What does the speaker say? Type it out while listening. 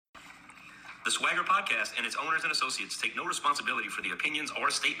The Swagger Podcast and its owners and associates take no responsibility for the opinions or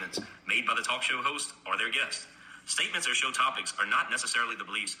statements made by the talk show host or their guests. Statements or show topics are not necessarily the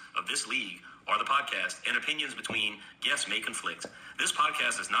beliefs of this league or the podcast, and opinions between guests may conflict. This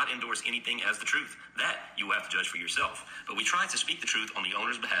podcast does not endorse anything as the truth. That you have to judge for yourself. But we try to speak the truth on the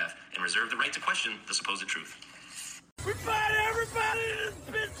owner's behalf and reserve the right to question the supposed truth. We fight everybody in this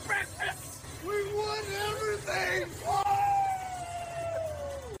bitch breakfast. We won everything.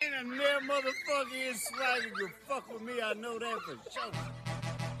 Ain't a near motherfucker in Swagger can fuck with me. I know that for sure.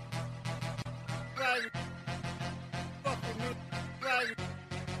 Swagger, fuck with me. Swagger,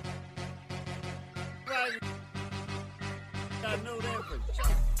 Swagger, I know that for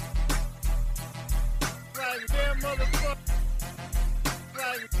sure. Swagger, near motherfucker.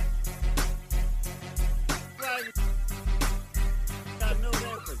 Swagger, Swagger, I know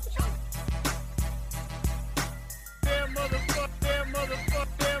that for sure. Damn motherfucker, damn motherfucker,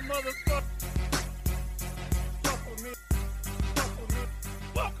 damn motherfucker. Fuck with me, fuck with me.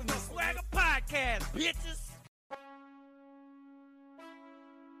 Welcome to Swagger Podcast, bitches.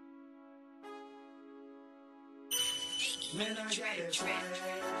 Man, I got it right.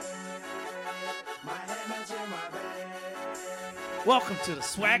 My hand in my bag. Welcome to the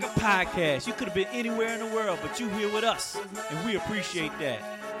Swagger Podcast. You could have been anywhere in the world, but you here with us, and we appreciate that.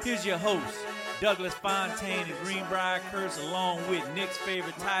 Here's your host, Douglas Fontaine and Greenbrier Curse, along with Nick's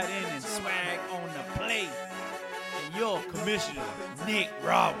favorite tight end and Swag on the play, and your commissioner, Nick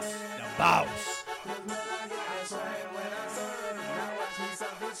Ross, the boss.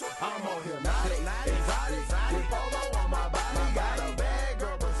 I'm on here, exotic, with photo on my body. Got a bad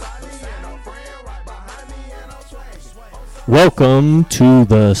girl beside me, and a friend right behind me, and I'm swag. Welcome to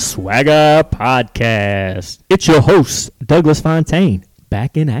the Swagger Podcast. It's your host, Douglas Fontaine,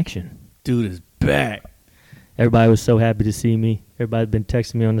 back in action. Dude is back. Everybody was so happy to see me. Everybody's been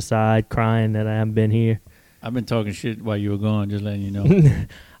texting me on the side, crying that I haven't been here. I've been talking shit while you were gone, just letting you know.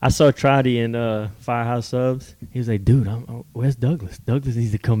 I saw Trotty in Firehouse Subs. He was like, dude, where's Douglas? Douglas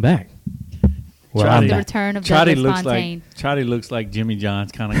needs to come back. Well, Trotty, I'm The back. return of Trotty Douglas Fontaine. Trotty looks like Jimmy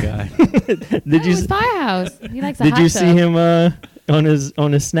John's kind of guy. Did you It was Firehouse. He likes a did hot you tub. see him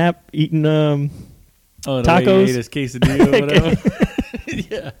on his snap eating Oh, the tacos? way he ate his quesadilla or whatever.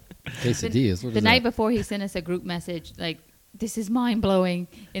 Yeah. Quesadillas. What The is night that? before, he sent us a group message like, "This is mind blowing,"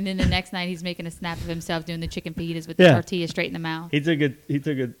 and then the next night he's making a snap of himself doing the chicken fajitas with the Yeah. tortilla straight in the mouth. He took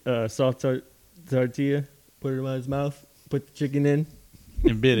a soft tortilla, put it in his mouth, put the chicken in.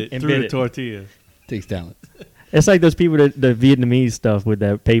 And bit it And through bit the it. tortilla. Takes talent. It's like those people that the Vietnamese stuff with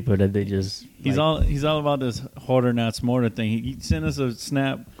that paper that they just. He's all about this harder, not smarter thing. He sent us a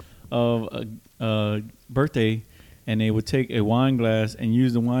snap of a birthday, and they would take a wine glass and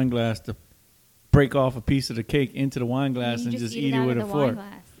use the wine glass to break off a piece of the cake into the wine glass and just eat it out with of a the wine fork.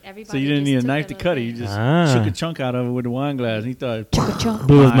 glass. Everybody So you didn't just need a took knife their to cut it. little You just Ah. shook a chunk out of it with the wine glass. And he thought,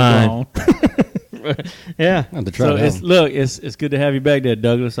 blew his mind. blown. Yeah. I have to try So that one. look, it's good to have you back there,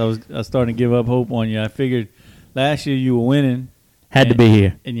 Douglas. I was starting to give up hope on you. I figured last year you were winning. Had to be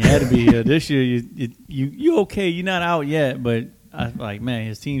here. And you had to be here. This year, you okay. You're not out yet, but I was like, man,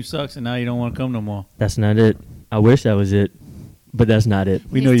 his team sucks, and now you don't want to come no more. That's not it. I wish that was it, but that's not it.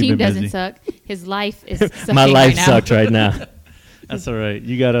 We His know team you've been doesn't busy. suck. His life is sucking My life right now. sucks right now. That's all right.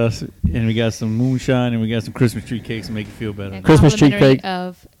 You got us, and we got some moonshine, and we got some Christmas tree cakes to make you feel better. And Christmas tree complimentary cake.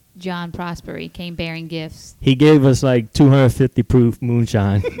 of John Prosperi came bearing gifts. He gave us like 250 proof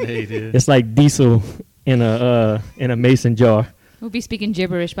moonshine. Yeah, he did. It's like diesel in a mason jar. We'll be speaking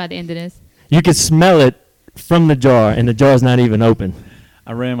gibberish by the end of this. You can smell it from the jar, and the jar's not even open.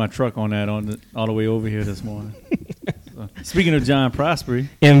 I ran my truck on that all the way over here this morning. So, speaking of John Prosperi,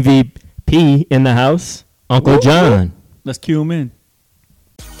 MVP in the house, Uncle John. let's cue him in.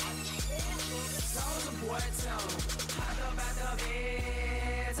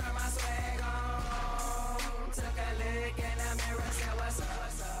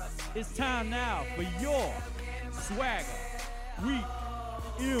 It's time now for your Swagger Week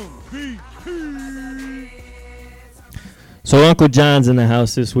MVP. So Uncle John's in the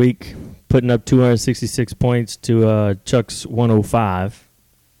house this week, putting up 266 points to Chuck's 105.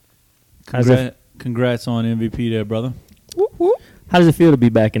 Congrats on MVP there, brother. How does it feel to be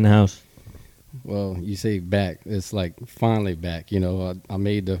back in the house? Well, you say back. It's like finally back. You know, I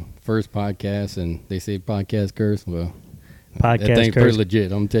made the first podcast, and they say podcast curse. Well, that Podcast thing's curse. pretty legit. I'm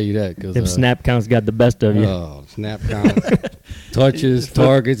going to tell you that. Cause, Them snap counts got the best of you. Oh, snap counts, touches,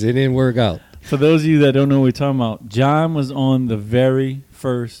 targets. It didn't work out. For those of you that don't know what we're talking about, John was on the very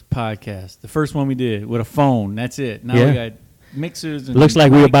first podcast, the first one we did with a phone. That's it. Now we got mixers. And Looks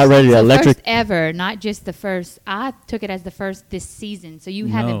like we were about ready to So electric. first ever, not just the first. I took it as the first this season. So you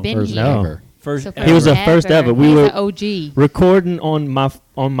haven't been First here. No. ever. First, So He was the first ever. We He's were an OG. recording on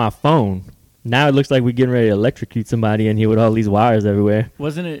my phone. Now it looks like we're getting ready to electrocute somebody in here with all these wires everywhere.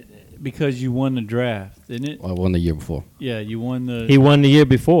 wasn't it because you won the draft, didn't it? I won the year before. Yeah, you won the. He won the year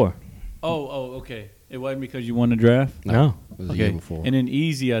before. Oh, okay. It wasn't because you won the draft. No. It was the year Okay. before. And then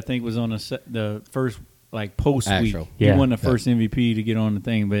Easy, I think, was on the first like post week. Actual. Yeah. He won the first MVP to get on the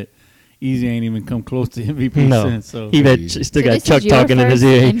thing, but Easy ain't even come close to MVP No. since. So He Easy. still So got this Chuck is your talking in his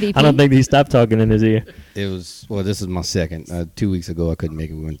first ear. MVP? I don't think he stopped talking in his ear. It was, well, this is my second. 2 weeks ago, I couldn't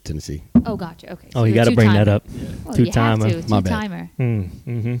make it. We went to Tennessee. Oh, gotcha. Okay. Oh, you you're got to bring that two-timer. up. Well, you have Two-timer. to. My bad. Two-timer.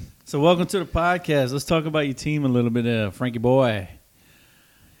 Mm-hmm. So welcome to the podcast. Let's talk about your team a little bit, Frankie boy.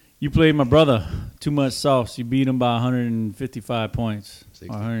 You played my brother, Too Much Sauce. You beat him by 155 points, 60.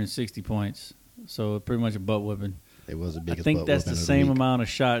 or 160 points. So pretty much a butt whipping. It was the I biggest think butt that's the whooping of the same week. amount of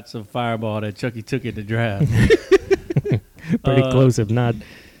shots of Fireball that Chucky took at the draft. Pretty close, if not.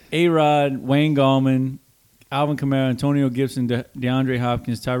 A-Rod, Wayne Gallman, Alvin Kamara, Antonio Gibson, DeAndre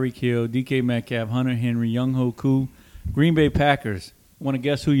Hopkins, Tyreek Hill, DK Metcalf, Hunter Henry, Young Ho Koo, Green Bay Packers. Want to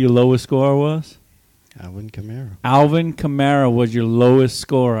guess who your lowest scorer was? Alvin Kamara. Alvin Kamara was your lowest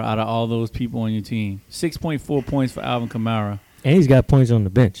scorer out of all those people on your team. 6.4 points for Alvin Kamara. And he's got points on the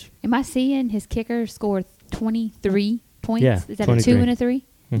bench. Am I seeing his kicker scored 23 points? Yeah, Is that 23. a 2 and a 3?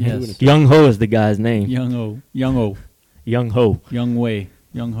 Yes. Young Ho is the guy's name. Young Ho. Young Ho. Young Way.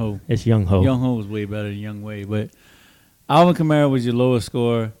 Young Ho. It's Young Ho. Young Ho is way better than Young Way. But Alvin Kamara was your lowest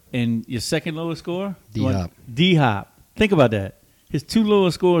scorer. And your second lowest scorer? D-Hop. D-Hop. Think about that. His two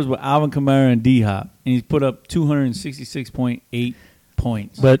lowest scores were Alvin Kamara and D-Hop. And he's put up 266.8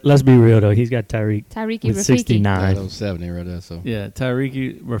 points. But let's be real, though. He's got Tyreek Tyreek with Rafiki. 69. That was 70 right there. So yeah,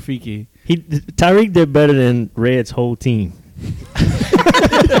 Tyreek Rafiki. Tyreek did better than Red's whole team.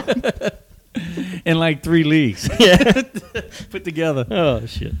 In like 3 leagues. Yeah. Put together. Oh,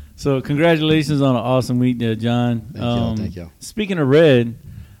 shit. So congratulations on an awesome week there, John. Thank y'all. Speaking of Red,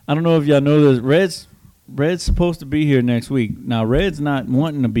 I don't know if y'all know this. Red's supposed to be here next week. Now, Red's not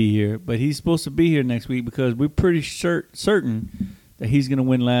wanting to be here, but he's supposed to be here next week because we're pretty certain that he's going to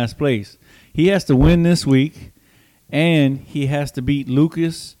win last place. He has to win this week, and he has to beat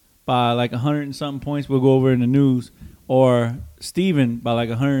Lucas by like 100 and something points. We'll go over in the news. Or Steven by like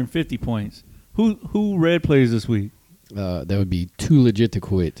 150 points. Who Red plays this week? That would be too legit to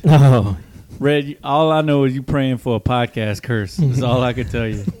quit. Oh, Red, all I know is you praying for a podcast curse. That's all I can tell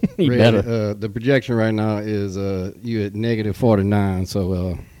you. he Red, better. the projection right now is you at negative 49.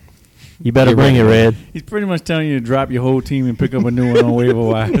 So You better get bring it, ready. Red. He's pretty much telling you to drop your whole team and pick up a new one on waiver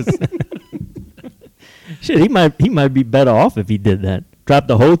wires. Shit, he might be better off if he did that. Drop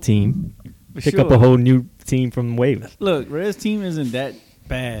the whole team, For pick sure. up a whole new team from waivers. Look, Red's team isn't that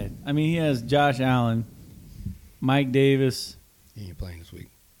bad. I mean, he has Josh Allen, Mike Davis, he ain't playing this week.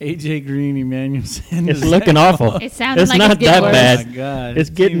 AJ Green, Emmanuel Sanders. It's looking awful. It sounded It's like not it's getting that worse. bad. Oh my God, It's his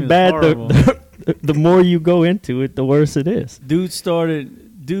team getting is bad. horrible. The more you go into it, the worse it is. Dude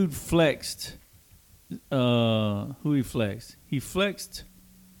flexed. Who he flexed? He flexed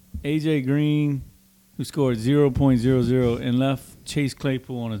AJ Green, who scored 0.00 and left Chase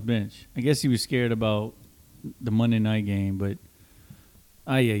Claypool on his bench. I guess he was scared about the Monday night game, but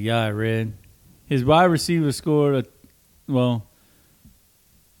Red. His wide receiver scored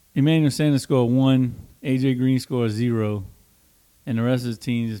Emmanuel Sanders scored 1, AJ Green scored 0, and the rest of his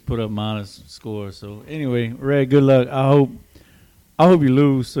team just put up modest scores. So anyway, Red, good luck. I hope you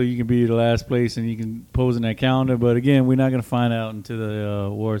lose so you can be the last place and you can pose in that calendar. But again, we're not going to find out until the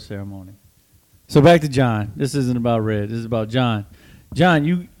award ceremony. So back to John. This isn't about Red. This is about John. John,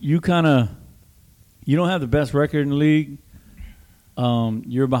 you don't have the best record in the league.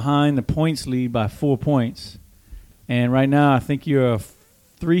 You're behind the points lead by 4 points. And right now I think you're a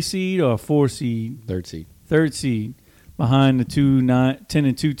 3 seed or a 4 seed. Third seed behind the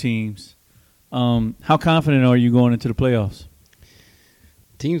 10-2 teams. How confident are you going into the playoffs?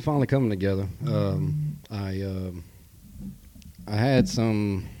 Team's finally coming together. I had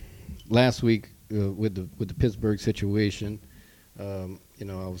some last week with the Pittsburgh situation. I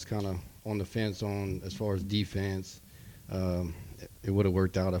was kind of on the fence on as far as defense. It would have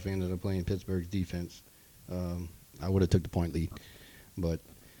worked out if I ended up playing Pittsburgh's defense. I would have took the point lead, but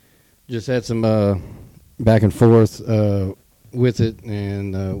just had some back and forth with it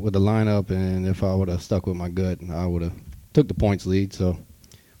and with the lineup. And if I would have stuck with my gut, I would have took the points lead. So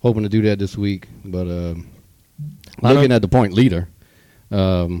hoping to do that this week. But looking at the point leader,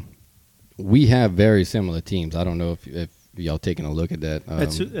 we have very similar teams. I don't know if y'all taking a look at that.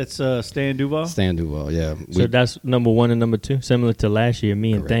 That's Stan Duval. Stan Duval, yeah. So that's number 1 and number 2, similar to last year,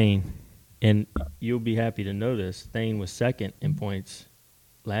 me and Correct. Thane. And you'll be happy to know this. Thane was second in points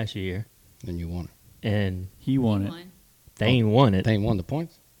last year, And you won it. and He won it, Thane won it. Thane won the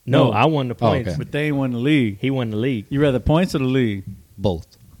points? No, No. I won the points. okay. but they won the league. He won the league. You rather points or the league?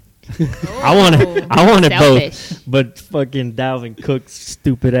 Both. I wanted Selfish. both. But fucking Dalvin Cook's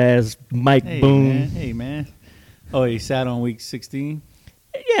stupid ass Mike Hey Boone. man, hey man. Oh, he sat on week 16.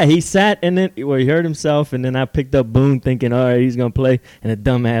 Yeah, he sat and then he hurt himself, and then I picked up Boone thinking, all right, he's gonna play, and the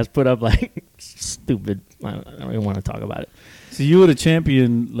dumbass put up like stupid. I don't even want to talk about it. So you were the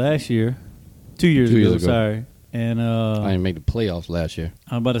champion last year, 2 years 2 ago. years ago. Sorry, and I didn't make the playoffs last year.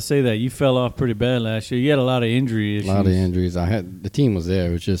 I'm about to say that you fell off pretty bad last year. You had a lot of injury A issues. lot of injuries. The team was there.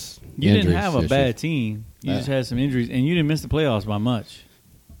 It was just You injuries didn't have a issues. bad team. You just had some injuries, and you didn't miss the playoffs by much.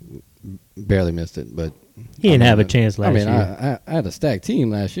 Barely missed it, but He didn't I mean, have a chance last year. I had a stacked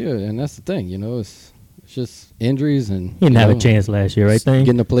team last year, and that's the thing. It's just injuries and He didn't have a chance last year, right, Thane?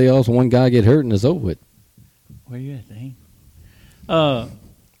 Getting the playoffs, one guy get hurt and it's over with. Where you at, Thane?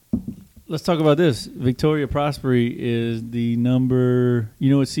 Let's talk about this. Victoria Prosperi is the number. You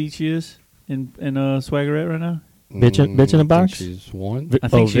know what seat she is in Swaggerette right now? Bitch in the I think box? She's one. I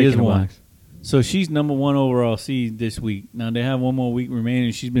think she Vic is in the one. box. So she's number 1 overall seed this week. Now they have one more week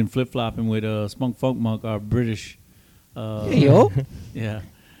remaining. She's been flip flopping with Spunk Funk Monk, our British. Yeah.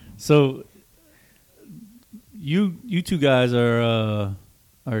 So you two guys are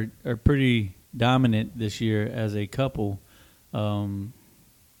pretty dominant this year as a couple.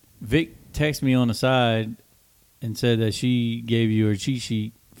 Vic texted me on the side and said that she gave you a cheat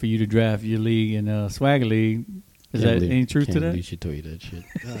sheet for you to draft your league in Swagger League. Is that any truth to Can't that? believe she told you that shit.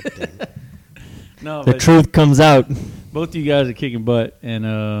 God damn it. No, The but truth comes out. both of you guys are kicking butt,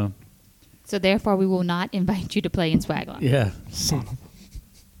 and So therefore, we will not invite you to play in Swagline. yeah,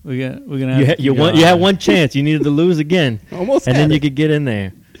 we're gonna have You had one chance. You needed to lose again, Almost and had then it. you could get in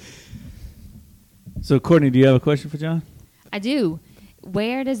there. So Courtney, do you have a question for John? I do.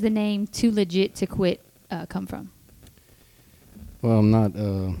 Where does the name "Too Legit to Quit" come from? Well, I'm not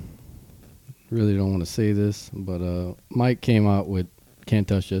really don't want to say this, but Mike came out with "Can't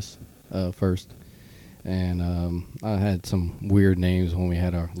Touch This" first, and I had some weird names when we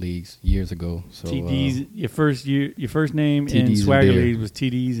had our leagues years ago. So TDs. Your first name TDs in and Swagger beer. Leagues was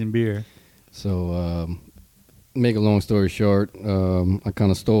TDs and beer. So make a long story short, I kind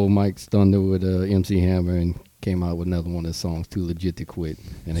of stole Mike's thunder with MC Hammer and came out with another one of his songs, "Too Legit to Quit,"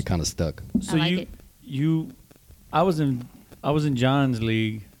 and it kind of stuck. So I like it. I was in John's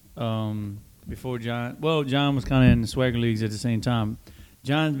league before John. Well, John was kind of in the Swagger Leagues at the same time.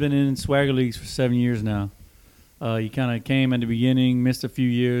 John's been in Swagger Leagues for 7 years now. He kind of came at the beginning, missed a few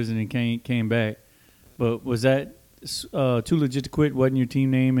years, and then came back. But was that Too Legit to Quit? Wasn't your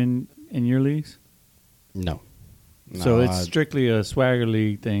team name in your leagues? No. So No, it's strictly a Swagger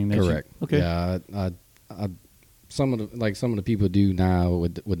League thing. that you- correct. Okay. Yeah, I some of the people do now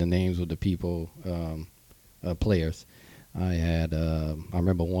with the names of the people players. I had I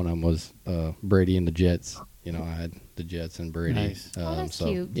remember one of them was Brady and the Jets. I had the Jets and Brady. Nice. Oh, that's so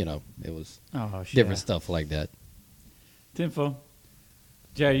cute. it was Oh, shit. different stuff like that. Tinfo.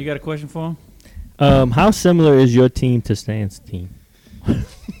 Jared, you got a question for him? How similar is your team to Stan's team?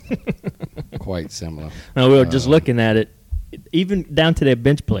 Quite similar. No, we were just looking at it, even down to their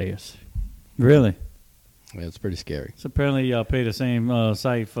bench players. Really? Yeah, it's pretty scary. So apparently y'all pay the same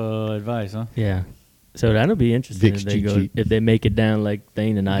site for advice, huh? Yeah. So that'll be interesting Vic's if they cheat sheet. if they make it down like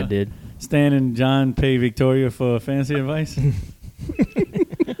Thane and I did. Stan and John pay Victoria for fancy advice?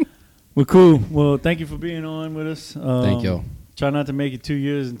 Well, cool. Well, thank you for being on with us. Thank y'all. Try not to make it 2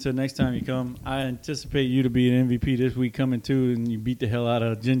 years until next time you come. I anticipate you to be an MVP this week coming too, and you beat the hell out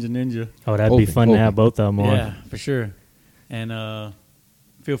of Ginger Ninja. Oh, that'd be Hoping, fun to have both of them on. Yeah, for sure. And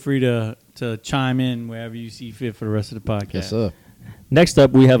feel free to chime in wherever you see fit for the rest of the podcast. Yes, sir. Next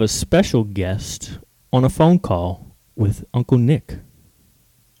up, we have a special guest on a phone call with Uncle Nick.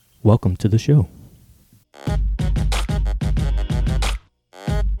 Welcome to the show.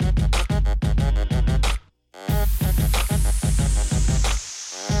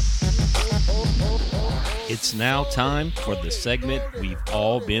 It's now time for the segment we've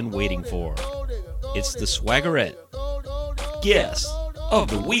all been waiting for. It's the Swaggerette Guest of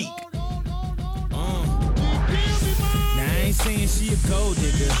the Week. Now I ain't saying she a gold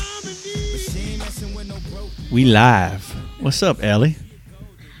digger, but she ain't messing with no broke. We live. What's up, Ellie?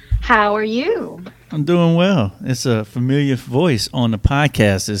 How are you? I'm doing well. It's a familiar voice on the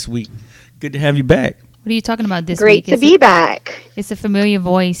podcast this week. Good to have you back. What are you talking about this Great week? to be back. It's a familiar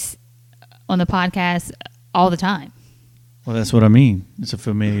voice on the podcast all the time. Well, that's what I mean. It's a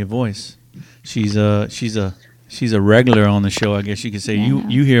familiar voice. She's a regular on the show, I guess you could say. Yeah.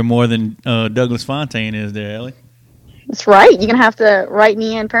 You hear more than Douglas Fontaine is there, Ellie. That's right. You're going to have to write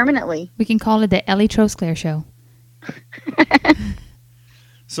me in permanently. We can call it the Ellie Trosclair Show.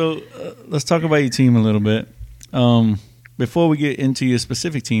 So let's talk about your team a little bit. Before we get into your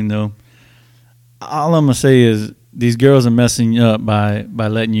specific team, though, all I'm going to say is these girls are messing you up by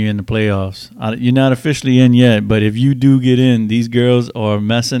letting you in the playoffs. You're not officially in yet, but if you do get in, these girls are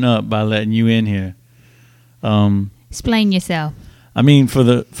messing up by letting you in here. Explain yourself. I mean, for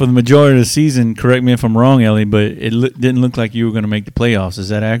the majority of the season, correct me if I'm wrong, Ellie, but it didn't look like you were going to make the playoffs. Is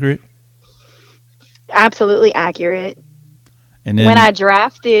that accurate? Absolutely accurate. And then, When I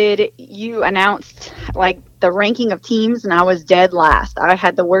drafted, you announced like the ranking of teams, and I was dead last. I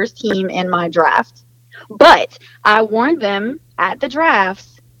had the worst team in my draft. But I warned them at the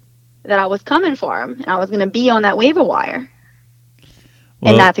drafts that I was coming for them, and I was going to be on that waiver wire.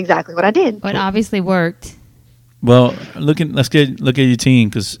 well, And that's exactly what I did. But obviously worked. well, look at your team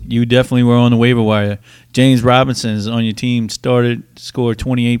because you definitely were on the waiver wire. James Robinson is on your team. Scored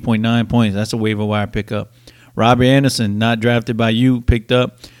 28.9 points. That's a waiver wire pickup. Robbie Anderson, not drafted by you, picked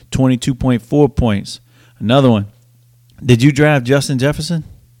up 22.4 points. Another one. Did you draft Justin Jefferson?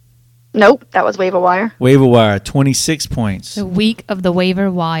 Nope, that was waiver wire. Waiver wire, 26 points. The week of the waiver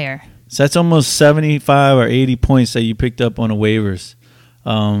wire. So that's almost 75 or 80 points that you picked up on the waivers.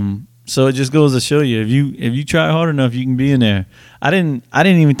 So it just goes to show you, if you try hard enough, you can be in there. I didn't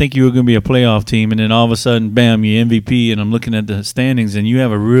even think you were going to be a playoff team, and then all of a sudden, bam, you're MVP, and I'm looking at the standings, and you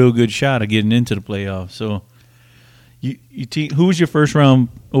have a real good shot of getting into the playoffs. So who was your first round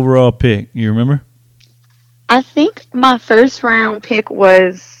overall pick? You remember? I think my first round pick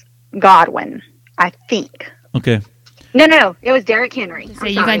was Godwin. I think. Okay. No. It was Derrick Henry. So I'm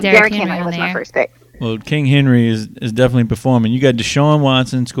you sorry. got Derrick Henry Henry was on my there. first pick. Well, King Henry is definitely performing. You got Deshaun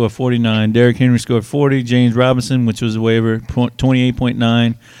Watson, scored 49. Derrick Henry scored 40. James Robinson, which was a waiver,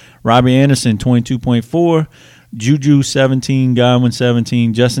 28.9. Robbie Anderson, 22.4. Juju, 17. Godwin,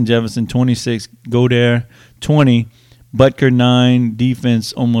 17. Justin Jefferson, 26. Godare, 20. Butker, 9.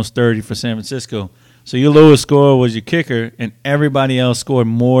 Defense, almost 30 for San Francisco. So your lowest score was your kicker, and everybody else scored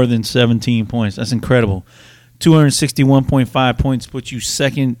more than 17 points. That's incredible. 261.5 points put you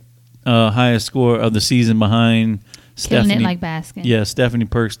second highest score of the season behind Killing Stephanie. it like Baskin. Yeah, Stephanie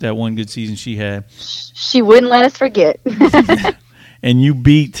Perks, that one good season she had. She wouldn't let us forget. And you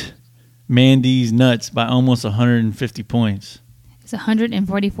beat Mandy's nuts by almost 150 points. It's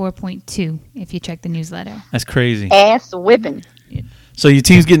 144.2 if you check the newsletter. That's crazy. Ass whipping. So your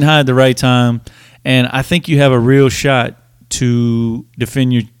team's getting high at the right time, and I think you have a real shot to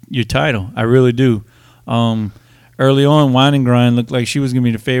defend your title. I really do. Early on, Wine and Grind looked like she was going to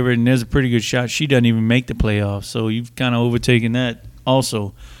be the favorite, and there's a pretty good shot she doesn't even make the playoffs. So you've kind of overtaken that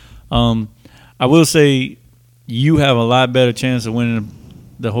also. I will say you have a lot better chance of winning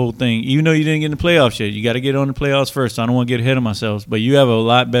the whole thing, even though you didn't get in the playoffs yet. You got to get on the playoffs first. So I don't want to get ahead of myself, but you have a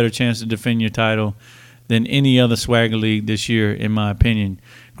lot better chance to defend your title than any other Swagger League this year, in my opinion.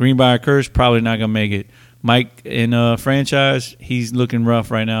 Greenbrier Curse, probably not going to make it. Mike in franchise, he's looking rough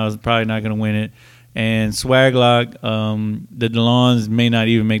right now. Is probably not going to win it. And Swaglock, the DeLons may not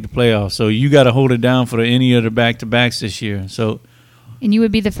even make the playoffs. So you got to hold it down for any of the back-to-backs this year. So, And you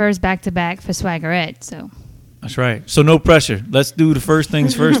would be the first back-to-back for Swaggerette, so. that's right. So no pressure. Let's do the first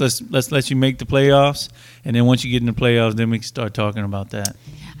things first. Let's let you make the playoffs, and then once you get in the playoffs, then we can start talking about that.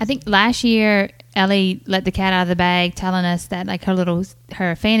 I think last year Ellie let the cat out of the bag, telling us that like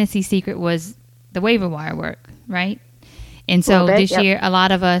her fantasy secret was the waiver wire work, right? And so this year, a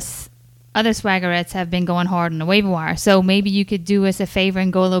lot of us other Swaggerettes have been going hard on the waiver wire. So maybe you could do us a favor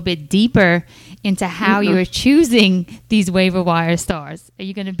and go a little bit deeper into how you're choosing these waiver wire stars. Are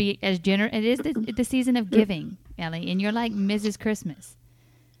you going to be as generous? It is the season of giving, Ellie, and you're like Mrs. Christmas.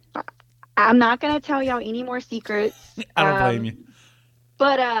 I'm not going to tell y'all any more secrets. I don't blame you.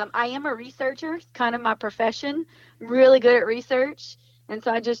 But I am a researcher. It's kind of my profession. Really good at research. And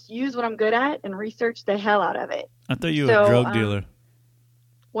so I just use what I'm good at and research the hell out of it. I thought you were a drug dealer.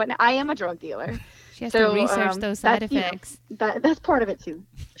 When I am a drug dealer. She has to research those side effects. That's part of it too.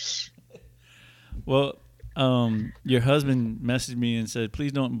 Well, your husband messaged me and said,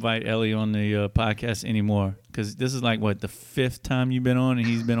 please don't invite Ellie on the podcast anymore, because this is like, what, the 5th time you've been on, and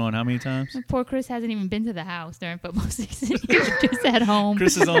he's been on how many times? Poor Chris hasn't even been to the house during football season. He's just at home.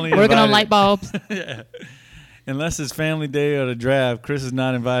 Chris is only working on invited. light bulbs. Yeah. Unless it's family day or the draft, Chris is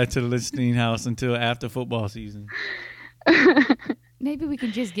not invited to the listening house until after football season. Maybe we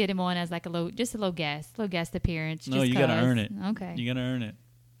can just get him on as like a little guest appearance. No, just you got to 'cause. earn it. Okay. You got to earn it.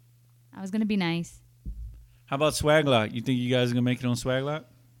 I was going to be nice. How about Swag Lock? You think you guys are going to make it on Swag Lock?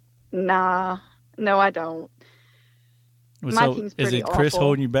 Nah, no, I don't. My team's pretty is it Chris awful.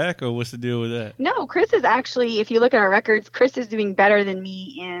 holding you back, or what's the deal with that? No, Chris is actually, if you look at our records, Chris is doing better than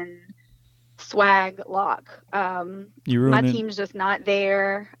me in Swag Lock. My team's just not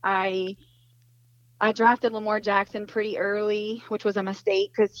there. I drafted Lamar Jackson pretty early, which was a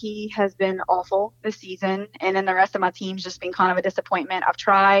mistake because he has been awful this season. And then the rest of my team's just been kind of a disappointment. I've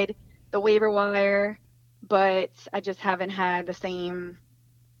tried the waiver wire, but I just haven't had the same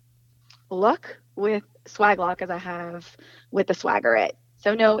luck with Swag Lock as I have with the Swaggerette.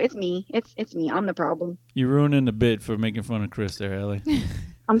 So no, it's me. It's me. I'm the problem. You're ruining the bit for making fun of Chris there, Ellie.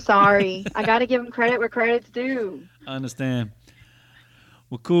 I'm sorry. I got to give him credit where credit's due. I understand.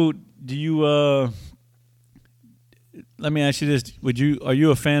 Well, cool. Do you let me ask you this: are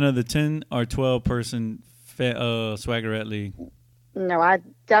you a fan of the 10 or 12 person Swaggerette league? No, I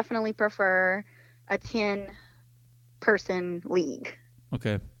definitely prefer a 10 person league.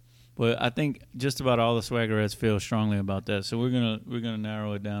 Okay. Well, I think just about all the Swaggerettes feel strongly about that. So we're gonna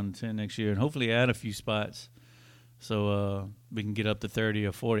narrow it down to 10 next year and hopefully add a few spots so we can get up to 30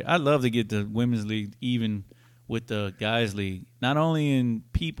 or 40. I'd love to get the women's league even with the guys league, not only in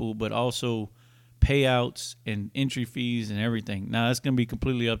people but also payouts and entry fees and everything. Now that's gonna be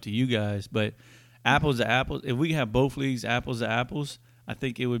completely up to you guys, but apples to apples. If we have both leagues apples to apples, I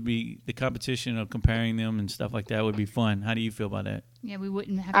think it would be the competition of comparing them and stuff like that would be fun. How do you feel about that? Yeah, we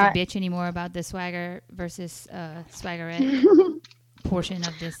wouldn't have to bitch anymore about the Swagger versus Swaggerette portion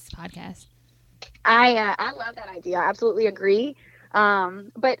of this podcast. I love that idea. I absolutely agree.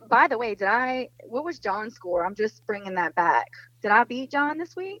 But by the way, what was John's score? I'm just bringing that back. Did I beat John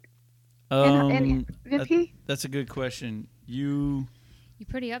this week? In MVP? That's a good question. You're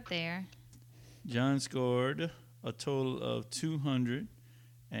pretty up there. John scored a total of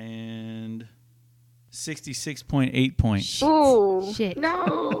 266.8 points. Ooh, shit!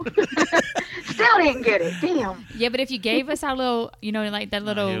 No, still didn't get it. Damn. Yeah, but if you gave us our little, like that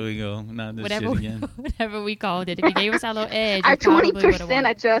little, here we go. Not this whatever, shit again. Whatever we called it. If you gave us our little edge, our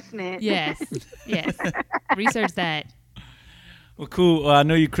 20% adjustment. Yes. Research that. Well, cool. I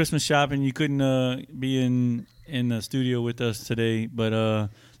know you're Christmas shopping. You couldn't be in the studio with us today, but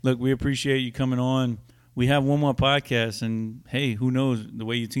look, we appreciate you coming on. We have one more podcast, and hey, who knows? The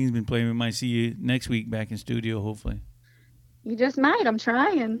way your team's been playing, we might see you next week back in studio, hopefully. You just might. I'm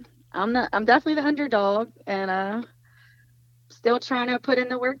trying. I'm definitely the underdog, and still trying to put in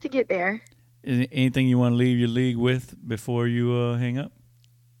the work to get there. Is there anything you want to leave your league with before you hang up?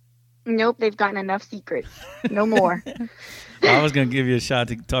 Nope, they've gotten enough secrets. No more. I was gonna give you a shot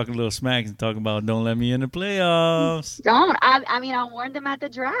to talk a little smack and talk about don't let me in the playoffs. Don't. I mean, I warned them at the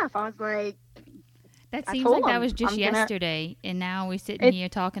draft. I was like, that seems like that was just yesterday, and now we're sitting here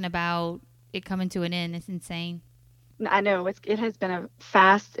talking about it coming to an end. It's insane. I know it has been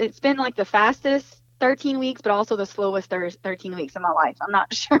it's been like the fastest 13 weeks, but also the slowest 13 weeks of my life. I'm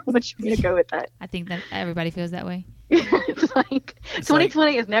not sure which way to go with that. I think that everybody feels that way. It's like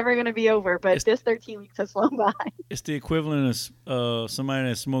 2020 is never going to be over, but this 13 weeks has flown by. It's the equivalent of somebody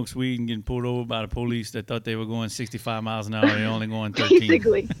that smokes weed and getting pulled over by the police that thought they were going 65 miles an hour and they're only going 13.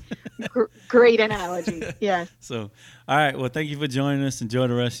 Basically. Great analogy. Yeah. So, all right. Well, thank you for joining us. Enjoy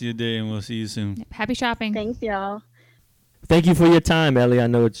the rest of your day, and we'll see you soon. Happy shopping. Thanks, y'all. Thank you for your time, Ellie. I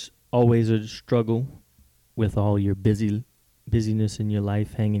know it's always a struggle with all your busyness in your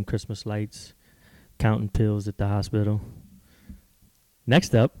life, hanging Christmas lights, counting pills at the hospital.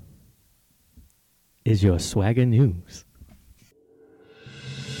 Next up is your Swagger News.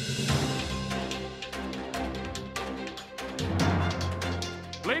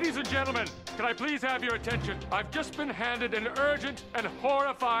 Ladies and gentlemen, can I please have your attention? I've just been handed an urgent and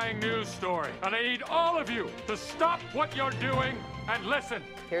horrifying news story, and I need all of you to stop what you're doing and listen.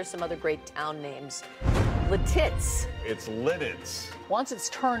 Here's some other great town names. Lititz. It's Lidditz. Once it's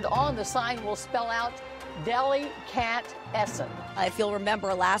turned on, the sign will spell out Deli Cat Essen. If you'll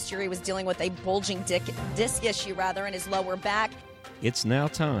remember, last year he was dealing with a bulging disc issue in his lower back. It's now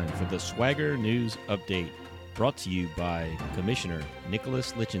time for the Swagger News Update, brought to you by Commissioner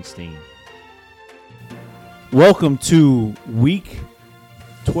Nicholas Lichtenstein. Welcome to Week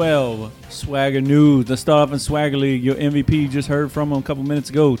 12 Swagger News. Let's start off in Swagger League. Your MVP you just heard from him a couple minutes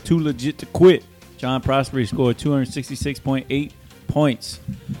ago. Too legit to quit. John Prosperi scored 266.8 points.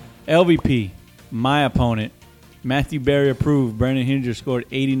 LVP, my opponent, Matthew Berry approved. Brandon Hinger scored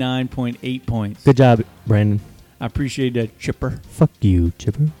 89.8 points. Good job, Brandon. I appreciate that, Chipper. Fuck you,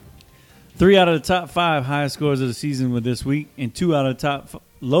 Chipper. 3 out of the top 5 highest scores of the season were this week, and 2 out of the top 5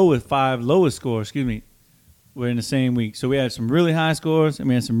 lowest scores, were in the same week. So we had some really high scores, and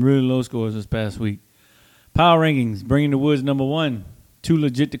we had some really low scores this past week. Power rankings, Bringing the Woods number 1. Too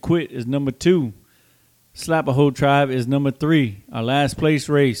Legit to Quit is number 2. Slap a Whole Tribe is number 3. Our last place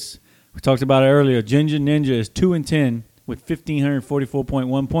race, we talked about it earlier. Ginger Ninja is 2-10 with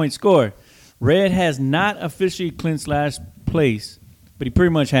 1,544.1 points scored. Red has not officially clinched last place, but he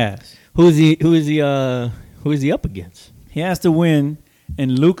pretty much has. Who is he up against? He has to win,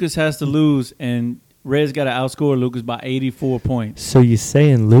 and Lucas has to lose, and Red's got to outscore Lucas by 84 points. So you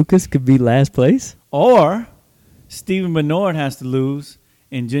saying Lucas could be last place? Or Stephen Bernard has to lose,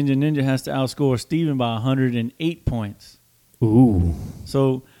 and Ginger Ninja has to outscore Stephen by 108 points. Ooh.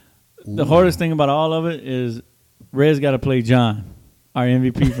 So the hardest thing about all of it is Red's got to play John, our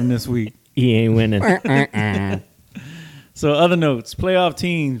MVP from this week. He ain't winning. So other notes, playoff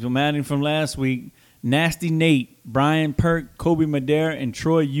teams, I'm adding from last week. Nasty Nate, Brian Perk, Kobe Madera, and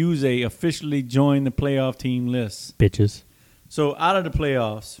Troy Uze officially joined the playoff team list. Bitches. So out of the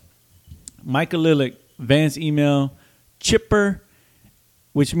playoffs, Micah Lillick, Vance Email, Chipper,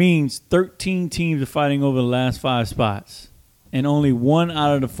 which means 13 teams are fighting over the last 5 spots. And only 1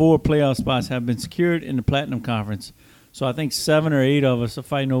 out of the 4 playoff spots have been secured in the Platinum Conference. So I think 7 or 8 of us are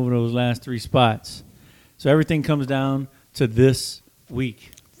fighting over those last 3 spots. So everything comes down to this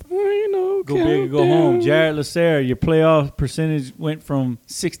week. Go big or go home. Jared Lacerre, your playoff percentage went from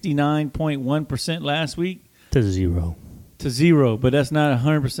 69.1% last week to 0. But that's not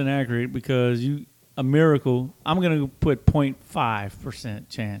 100% accurate because a miracle. I'm going to put 0.5%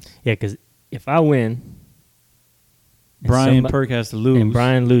 chance. Yeah, because if I win, Brian Perk has to lose. And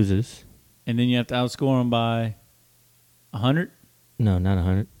Brian loses. And then you have to outscore him by 100? No, not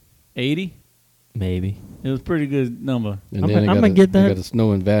 100. 80? Maybe. It was a pretty good number. And then I'm going to get that. You got to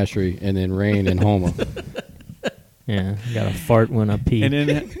snow in Vacherie and then rain in Homer. Yeah, got to fart when I pee. And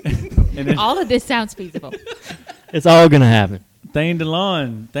then all of this sounds feasible. It's all going to happen. Thane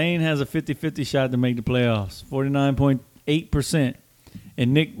DeLon. Thane has a 50-50 shot to make the playoffs, 49.8%.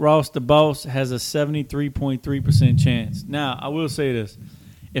 And Nick Ross, the boss, has a 73.3% chance. Now, I will say this.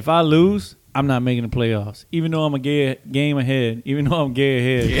 If I lose, I'm not making the playoffs. Even though I'm a game ahead. Even though I'm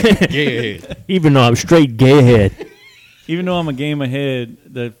gay ahead. Even though I'm straight gay ahead. Even though I'm a game ahead,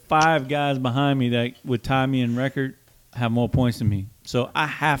 the 5 guys behind me that would tie me in record have more points than me. So I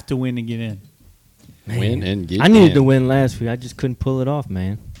have to win to get in. Man. Win and get in. I needed to win last week. I just couldn't pull it off,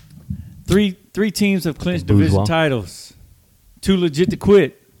 man. Three teams have clinched division titles. Too Legit to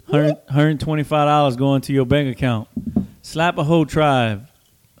Quit. $125 going to your bank account. Slap a Whole Tribe.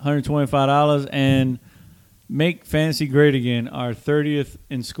 $125. And Make Fantasy Great Again, our 30th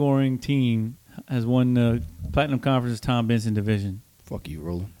in scoring team, has won the Platinum Conference Tom Benson division. Fuck you,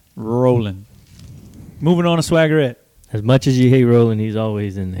 Roland. Rolling. Moving on to Swaggerette. As much as you hate Roland, he's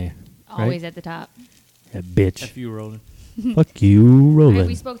always in there. Always at the top. That bitch. F you, Roland. Fuck you, Roland. Right,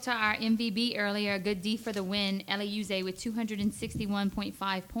 we spoke to our MVB earlier. Good D for the win. Ellie Uze with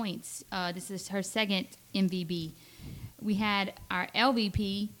 261.5 points. This is her second MVB. We had our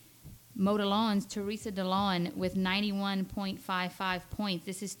LVP, Mo DeLon's Teresa DeLon with 91.55 points.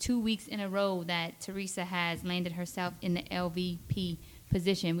 This is 2 weeks in a row that Teresa has landed herself in the LVP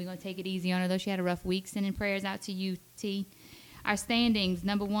position. We're going to take it easy on her, though. She had a rough week. Sending prayers out to you, T. Our standings,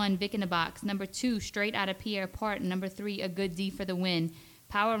 number 1, Vic in the Box. Number 2, Straight Outta Pierre Part. Number 3, A Good D for the win.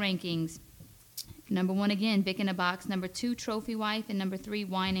 Power rankings, number 1 again, Vic in the Box. Number 2, Trophy Wife. And number 3,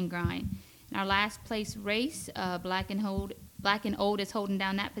 Wine and Grind. In our last place race, Black and Old is holding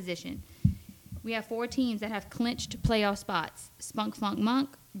down that position. We have 4 teams that have clinched playoff spots. Spunk Funk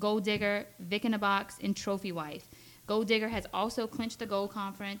Monk, Gold Digger, Vic in the Box, and Trophy Wife. Gold Digger has also clinched the Gold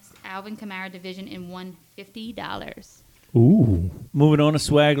Conference, Alvin Kamara Division, and won $50. Ooh. Moving on to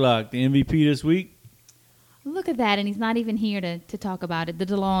Swaglock, the MVP this week. Look at that, and he's not even here to talk about it. The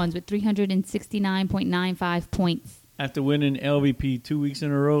DeLons with 369.95 points. After winning LVP 2 weeks in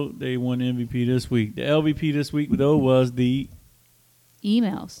a row, they won MVP this week. The LVP this week, though, was the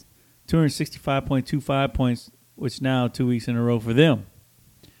emails. 265.25 points, which now 2 weeks in a row for them.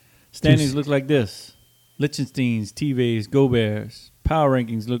 Standings look like this. Liechtenstein's, T-Vays, Go Bears. Power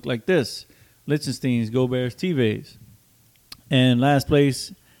rankings look like this. Liechtenstein's, Go Bears, T-Vays. And last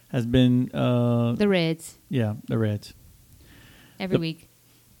place has been... the Reds. Yeah, the Reds. Every week.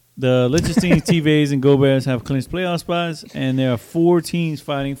 The Liechtenstein's, T-Vays, and Go Bears have clinched playoff spots, and there are 4 teams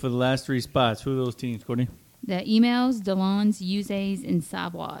fighting for the last 3 spots. Who are those teams, Courtney? The emails, DeLons, Uzes, and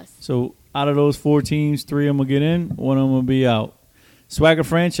Savoies. So out of those 4 teams, 3 of them will get in, 1 of them will be out. Swagger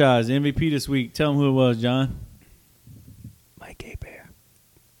Franchise, MVP this week. Tell them who it was, John. Mike Abear.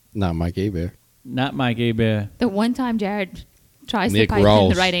 Not Mike Abear. Not Mike Abear. The one time Jared tries Nick to pipe Ross, in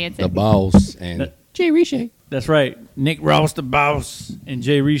the right answer. the boss, and Jay Riche. That's right. Nick Ross, the boss, and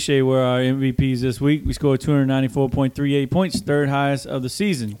Jay Riche were our MVPs this week. We scored 294.38 points, third highest of the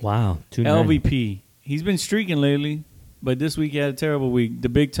season. Wow. LVP. He's been streaking lately, but this week he had a terrible week. The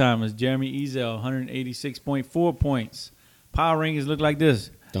big timers, Jeremy Ezel, 186.4 points. Power rankings look like this.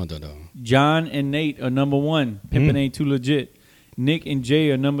 Dun, dun, dun. John and Nate are number 1. Pimpin' ain't too legit. Nick and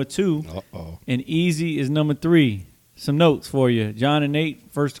Jay are number 2. Uh-oh. And Easy is number 3. Some notes for you. John and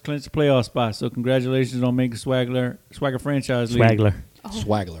Nate, first to clinch the playoff spot. So congratulations on making Swagger franchise league.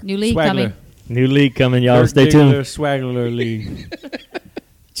 Swaggler. New league coming. New league coming, y'all. Stay tuned. Swaggler league.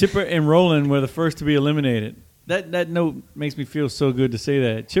 Chipper and Roland were the first to be eliminated. That note makes me feel so good to say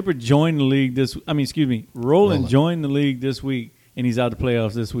that. Chipper joined the league Roland joined the league this week, and he's out the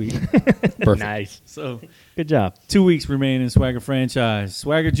playoffs this week. Perfect. Nice. So good job. 2 weeks remain in Swagger franchise.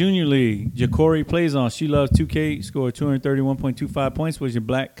 Swagger Junior League. Ja'Cory plays on. She loves 2K. Scored 231.25 points. Was your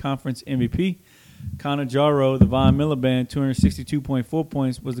Black Conference MVP. Connor Jarrow, the Von Miller Band, 262.4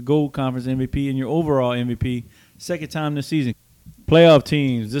 points. Was the Gold Conference MVP and your overall MVP. Second time this season. Playoff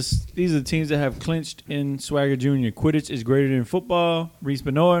teams. These are the teams that have clinched in Swagger Junior. Quidditch is greater than football. Reese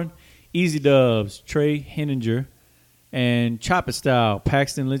Bernard. Easy Dubs. Trey Henninger. And Chop It Style,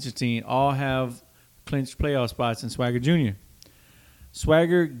 Paxton Lichtenstein, all have clinched playoff spots in Swagger Junior.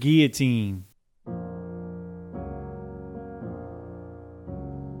 Swagger Guillotine.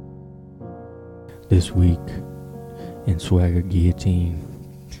 This week in Swagger Guillotine,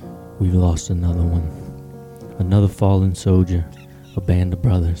 we've lost another one. Another fallen soldier, a band of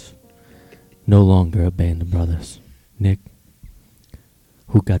brothers. No longer a band of brothers. Nick,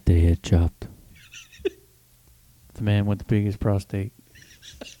 who got their head chopped? The man with the biggest prostate.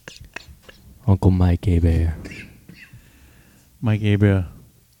 Uncle Mike Hebert. Mike Hebert,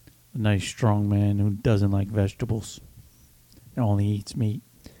 a nice strong man who doesn't like vegetables and only eats meat.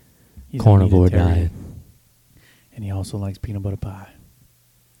 He's Carnivore a vegetarian. diet. And he also likes peanut butter pie.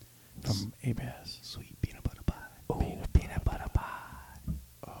 From Hebert's. Sweet peanut butter pie. Oh, peanut butter pie.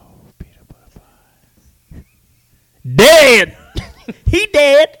 Oh, peanut butter pie. Dead! He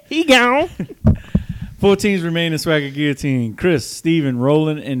dead. He gone. 4 teams remain in Swagger Guillotine. Chris, Steven,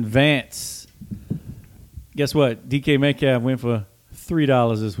 Roland, and Vance. Guess what? DK Metcalf went for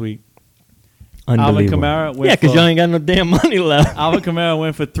 $3 this week. Alvin Kamara went because y'all ain't got no damn money left. Alvin Kamara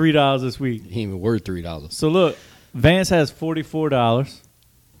went for $3 this week. He ain't even worth $3. So look, Vance has $44.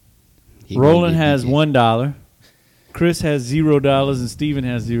 Roland has $1. Chris has $0 and Steven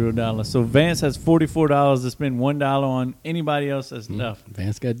has $0. So Vance has $44 to spend $1 on anybody else that's left.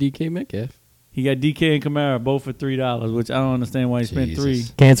 Vance got DK Metcalf. He got DK and Kamara both for $3, which I don't understand why he spent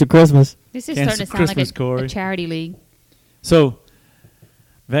 $3. Cancel Christmas. This is starting to sound Christmas, like a charity league. So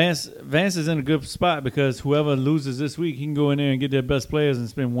Vance is in a good spot because whoever loses this week, he can go in there and get their best players and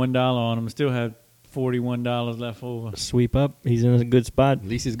spend $1 on them and still have $41 left over. Sweep up. He's in a good spot. At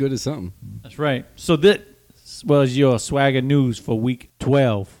least he's good at something. That's right. So this was your Swagger news for week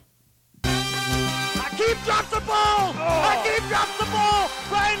 12. Hakeem drops the ball! Hakeem drops the ball!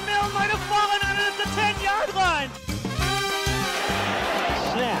 Ryan Mills might have fallen on it at the 10-yard line!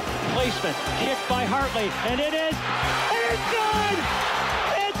 Snap, placement, kick by Hartley, and it is... It's good!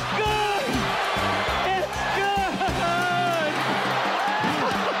 It's good! It's good!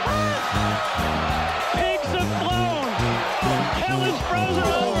 Pigs have flown! Hell is frozen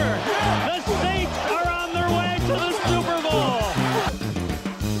over! The Saints are on their way to the Super Bowl!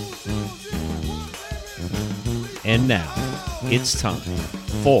 And now, it's time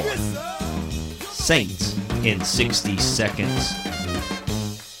for Saints in 60 Seconds.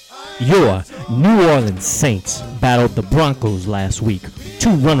 Your New Orleans Saints battled the Broncos last week. 2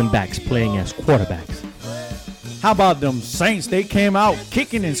 running backs playing as quarterbacks. How about them Saints? They came out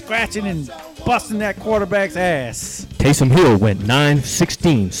kicking and scratching and busting that quarterback's ass. Taysom Hill went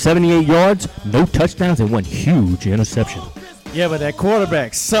 9-16, 78 yards, no touchdowns, and 1 huge interception. Yeah, but that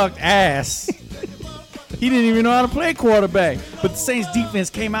quarterback sucked ass. He didn't even know how to play quarterback. But the Saints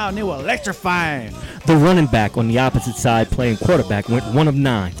defense came out and they were electrifying. The running back on the opposite side playing quarterback went 1 of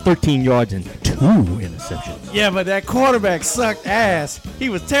 9, 13 yards, and 2 interceptions. Yeah, but that quarterback sucked ass. He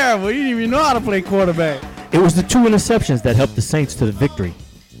was terrible. He didn't even know how to play quarterback. It was the 2 interceptions that helped the Saints to the victory.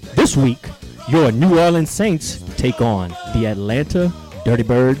 This week, your New Orleans Saints take on the Atlanta Dirty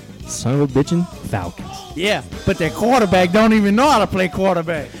Bird, son of a bitchin' Falcons. Yeah, but that quarterback don't even know how to play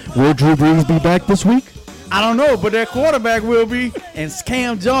quarterback. Will Drew Brees be back this week? I don't know, but that quarterback will be, and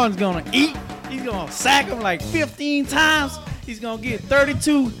Cam Jordan's going to eat. He's going to sack him like 15 times. He's going to get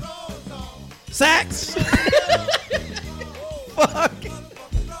 32 sacks. Fuck.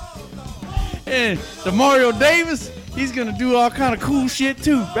 And the Mario Davis, he's going to do all kind of cool shit,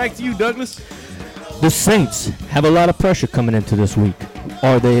 too. Back to you, Douglas. The Saints have a lot of pressure coming into this week.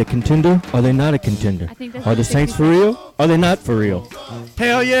 Are they a contender? Are they not a contender? Are the Saints for real? Are they not for real?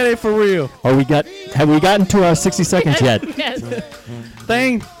 Hell yeah, they for real. Have we gotten to our 60 seconds yet? Yes.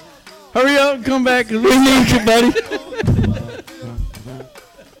 Thane, hurry up and come back. We need you, buddy.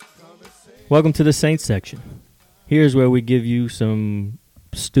 Welcome to the Saints section. Here's where we give you some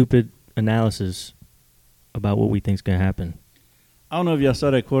stupid analysis about what we think's going to happen. I don't know if y'all saw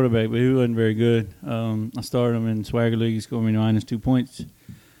that quarterback, but he wasn't very good. I started him in Swagger League. He scored me -2 points.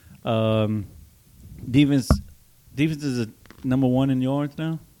 Defense is a number 1 in yards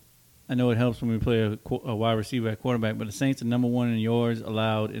now. I know it helps when we play a wide receiver at quarterback, but the Saints are number 1 in yards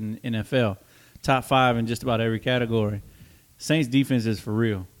allowed in NFL. Top 5 in just about every category. Saints defense is for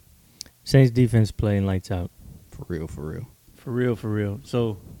real. Saints defense playing lights out. For real. For real.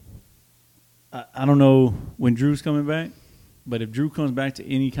 So I don't know when Drew's coming back. But if Drew comes back to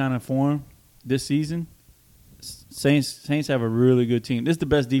any kind of form this season, Saints have a really good team. This is the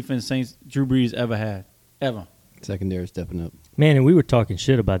best defense Drew Brees ever had. Ever. Secondary stepping up. Man, and we were talking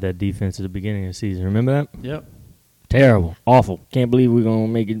shit about that defense at the beginning of the season. Remember that? Yep. Terrible. Awful. Can't believe we're going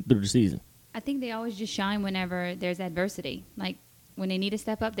to make it through the season. I think they always just shine whenever there's adversity. Like, when they need to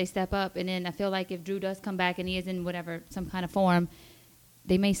step up, they step up. And then I feel like if Drew does come back and he is in whatever, some kind of form,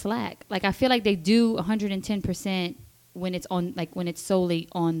 they may slack. Like, I feel like they do 110% when it's solely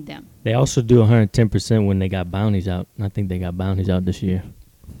on them. They also do 110% when they got bounties out. And I think they got bounties out this year.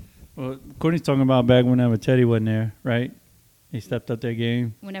 Well, Courtney's talking about back whenever Teddy wasn't there, right? He stepped up that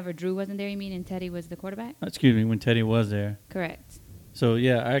game. Whenever Drew wasn't there, you mean, and Teddy was the quarterback? Excuse me, when Teddy was there. Correct. So,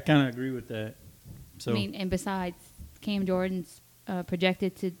 yeah, I kind of agree with that. So, I mean, and besides, Cam Jordan's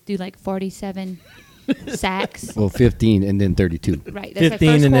projected to do like 47 sacks. Well, 15 and then 32. Right. That's 15 like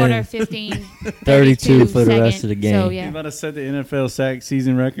first and quarter, then 15, 32 for the second. rest of the game. So, yeah. he's about to set the NFL sack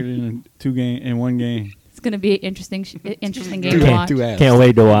season record in one game. It's going to be an interesting game to watch. Can't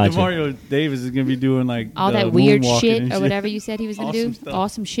wait to watch it. Mario Davis is going to be doing like all that weird shit or whatever you said he was going to do. Stuff.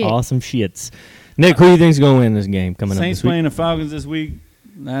 Awesome shit. Awesome shits. Nick, who do you think's going to win this game coming up Saints this week? playing the Falcons this week.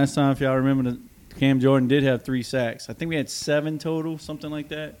 Last time, if y'all remember, Cam Jordan did have 3 sacks. I think we had 7 total, something like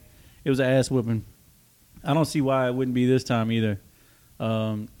that. It was an ass whooping. I don't see why it wouldn't be this time either.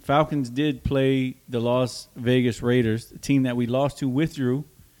 Falcons did play the Las Vegas Raiders, the team that we lost to with Drew.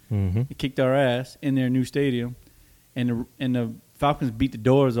 Mm-hmm. They kicked our ass in their new stadium, and the Falcons blew the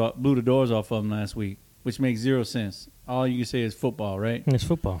doors off of them last week, which makes 0 sense. All you can say is football, right? It's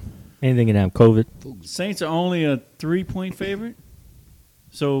football. Anything can have COVID. Saints are only a 3-point favorite,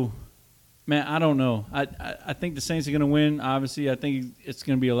 so man, I don't know. I think the Saints are going to win. Obviously, I think it's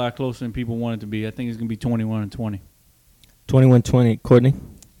going to be a lot closer than people want it to be. I think it's going to be 21-20. 21-20. Courtney?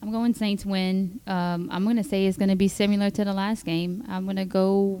 I'm going Saints win. I'm going to say it's going to be similar to the last game. I'm going to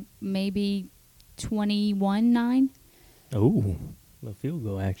go maybe 21-9. Oh, a field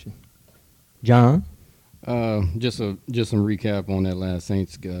goal action. John? Just some recap on that last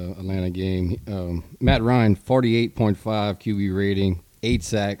Saints Atlanta game. Matt Ryan, 48.5 QB rating, 8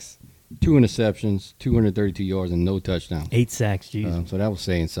 sacks, 2 interceptions, 232 yards, and no touchdowns. 8 sacks, Jesus. So that was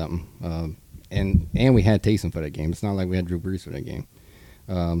saying something. And we had Taysom for that game. It's not like we had Drew Brees for that game.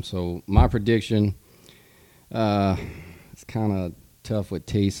 So my prediction, it's kind of tough with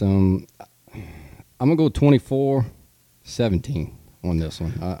Taysom. I'm going to go 24-17 on this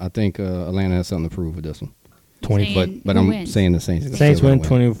one. I think Atlanta has something to prove with this one. 20, but I'm saying the Saints. Saints win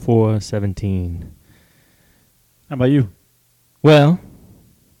 24-17. How about you? Well,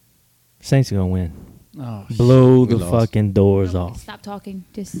 Saints are going to win. Oh, blow the fucking doors off. Stop talking.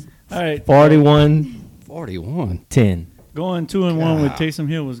 Just all right. 41. 10. Going 2-1 with Taysom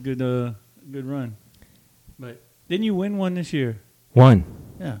Hill was good. Good run. But didn't you win one this year? 1.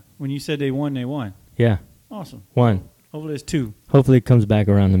 Yeah. When you said they won, they won. Yeah. Awesome. 1. Hopefully it's 2. Hopefully it comes back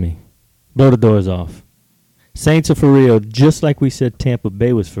around to me. Blow the doors off. Saints are for real, just like we said Tampa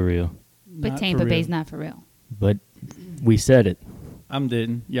Bay was for real. But Tampa Bay's not for real. But we said it.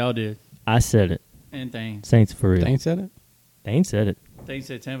 Didn't. Y'all did. I said it. And Thane. Saints for real. Thane said it? Thane said it. Thane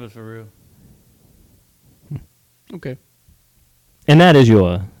said Tampa's for real. Okay. And that is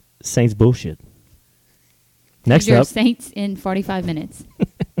your Saints bullshit. Next your up. Saints in 45 minutes.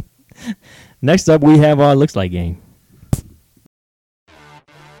 Next up, we have our looks like game.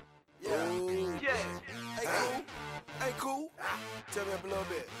 Tell me up a little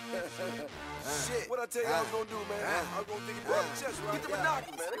bit. Shit. What I tell you I was gonna do, man? I was gonna dig it down the chest, right? Get the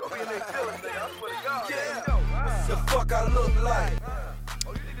binoculars, man. They gonna be in their feelings, nigga. I swear to God. Yeah. The fuck I look like.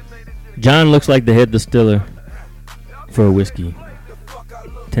 John looks like the head distiller for a whiskey.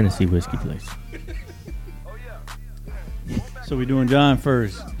 Tennessee whiskey place. So we're doing John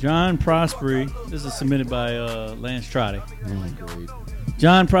first. John Prosperi. This is submitted by Lance Trotty. Great.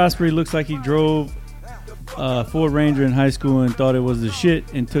 John Prosperi looks like he drove Ford Ranger in high school and thought it was the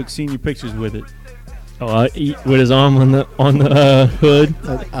shit and took senior pictures with it. Oh, with his arm on the hood.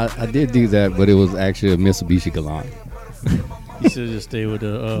 I did do that, but it was actually a Mitsubishi Galant. You should have just stayed with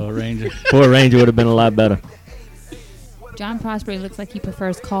the Ranger. Ford Ranger would have been a lot better. John Prosperi looks like he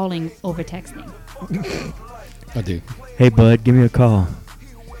prefers calling over texting. I do. Hey, bud, give me a call.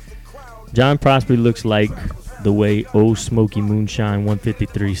 John Prosperi looks like the way Old Smoky Moonshine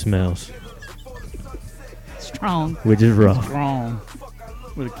 153 smells. Strong. Which is rough. Strong.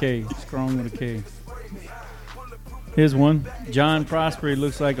 With a K. Strong with a K. Here's one. John Prosperi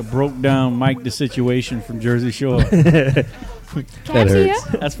looks like a broke down Mike the Situation from Jersey Shore. That hurts.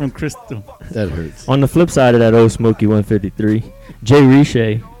 That's from Crystal. That hurts. On the flip side of that Old Smoky 153, Jay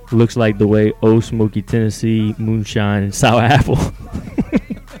Riche looks like the way Old Smoky Tennessee Moonshine and Sour Apple.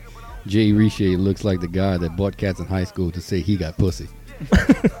 Jay Riche looks like the guy that bought cats in high school to say he got pussy.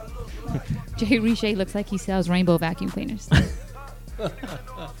 Jay Riche looks like he sells rainbow vacuum cleaners.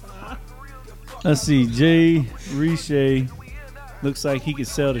 Let's see. Jay Riche looks like he could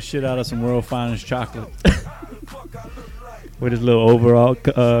sell the shit out of some World Finest chocolate. With his little overall,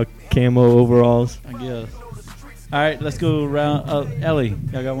 camo overalls. I guess. All right, let's go around. Ellie.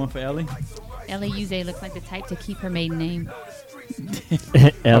 Y'all got one for Ellie? Ellie Uze looks like the type to keep her maiden name.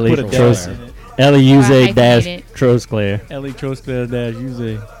 Ellie Uze dash Trosclair. Ellie Trosclair dash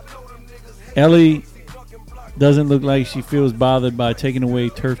Uze. Ellie doesn't look like she feels bothered by taking away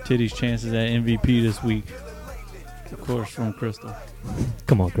Turf Titty's chances at MVP this week. Of course, from Crystal.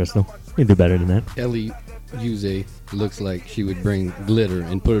 Come on, Crystal. You can do better than that. Ellie Uze looks like she would bring glitter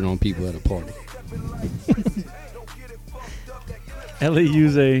and put it on people at a party. Ellie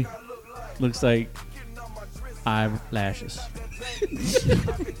Uze looks like eyelashes.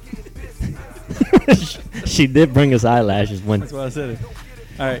 She did bring us eyelashes when. That's why I said it.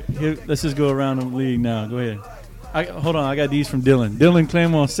 All right, here, let's just go around the league now. Go ahead. Hold on, I got these from Dylan. Dylan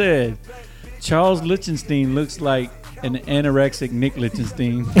Claremont said, Charles Lichtenstein looks like an anorexic Nick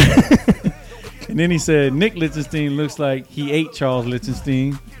Lichtenstein. And then he said, Nick Lichtenstein looks like he ate Charles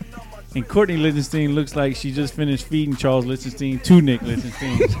Lichtenstein. And Courtney Lichtenstein looks like she just finished feeding Charles Lichtenstein to Nick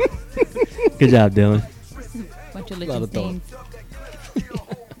Lichtenstein. Good job, Dylan. Bunch of Lichtensteins.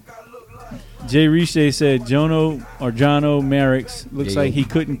 Jay Riche said Jono Merrick's looks like he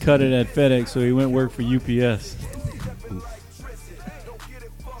couldn't cut it at FedEx, so he went work for UPS.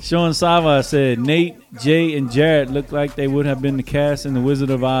 Sean Sava said Nate, Jay, and Jarrett look like they would have been the cast in The Wizard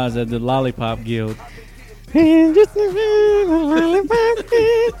of Oz at the Lollipop Guild.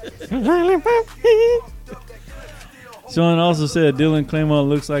 Sean also said Dylan Claremont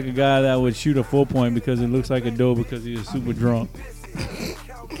looks like a guy that would shoot a 4-point because it looks like a doe because he is super drunk.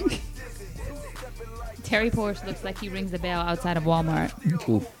 Terry Porsche looks like he rings the bell outside of Walmart.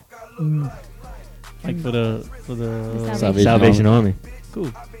 Like for the Salvation Army. Cool.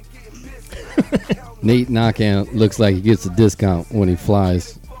 Nate Knockout looks like he gets a discount when he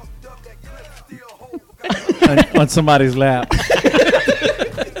flies on somebody's lap.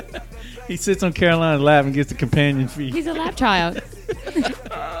 He sits on Carolina's lap and gets the companion fee. He's a lap child.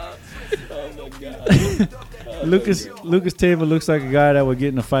 Oh my God. Lucas Tabor looks like a guy that would get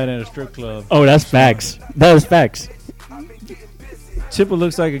in a fight at a strip club. Oh, that's facts. That is facts. Chipper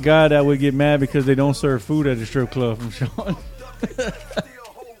looks like a guy that would get mad because they don't serve food at a strip club from Sean.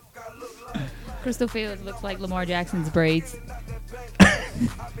 Crystal Fields looks like Lamar Jackson's braids.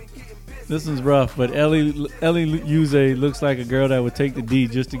 This one's rough, but Ellie Uze looks like a girl that would take the D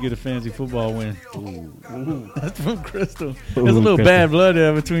just to get a fancy football win. Ooh. That's from Crystal. There's a little bad blood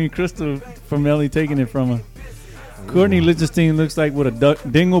there between Crystal from Ellie taking it from her. Courtney Lichtenstein looks like what a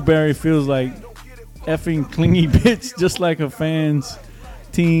dingleberry feels like. Effing clingy bitch, just like a fantasy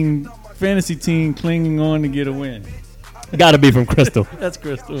team clinging on to get a win. Gotta be from Crystal. That's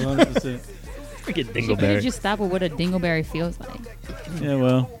Crystal, 100%. Forget She dingleberry. could just stop with what a dingleberry feels like. Yeah,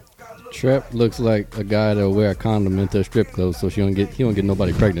 well. Trep looks like a guy that'll wear a condom into a strip club so he don't get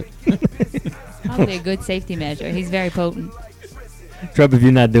nobody pregnant. Probably a good safety measure. He's very potent. Trep, if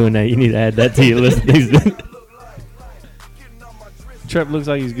you're not doing that, you need to add that to your list of things. Trep looks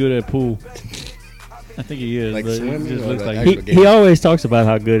like he's good at pool. I think he is. Like but swimming it just or looks like like actual He always talks about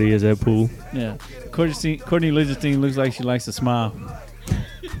how good he is at pool. Yeah. Courtney Lichtenstein looks like she likes to smile.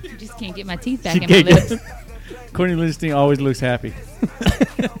 I just can't get my teeth back She in my can't lips. Courtney Lichtenstein always looks happy.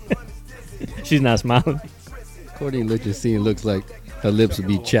 She's not smiling. Courtney Lichtenstein looks like her lips would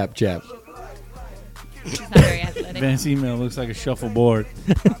be chap. She's not very athletic. Advanced email looks like a shuffleboard.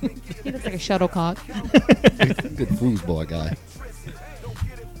 He looks like a shuttlecock. Good foosball guy.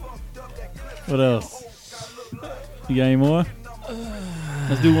 What else? You got any more?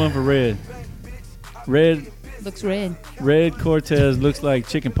 Let's do one for Red. Red Looks red. Red Cortez looks like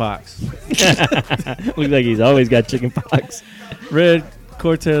chicken pox. Looks like he's always got chicken pox. Red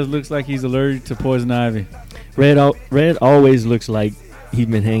Cortez looks like he's allergic to poison ivy. Red always looks like he's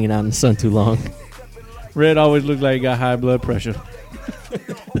been hanging out in the sun too long. Red always looks like he got high blood pressure.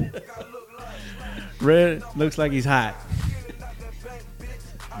 Red looks like he's hot.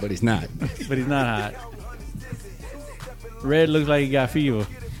 But he's not. But he's not hot. Red looks like he got fever.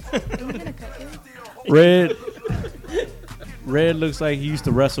 Red looks like he used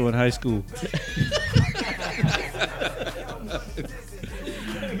to wrestle in high school.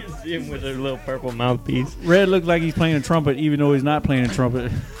 See him with a little purple mouthpiece. Red looks like he's playing a trumpet even though he's not playing a trumpet.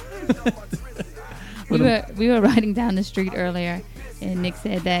 We were riding down the street earlier, and Nick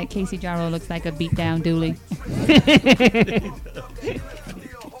said that Casey Jarrow looks like a beat-down dually.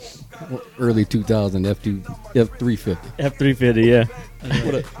 Early 2000 F350. F350, yeah.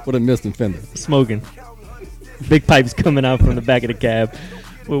 What a missing fender. Smoking. Big pipes coming out from the back of the cab.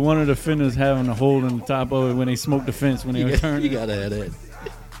 With one of the fenders having a hole in the top of it when they smoked the fence when they were turning. You gotta have that.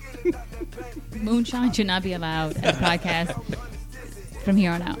 Moonshine should not be allowed at a podcast from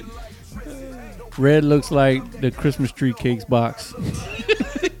here on out. Red looks like the Christmas tree cakes box.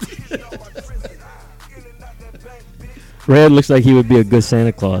 Red looks like he would be a good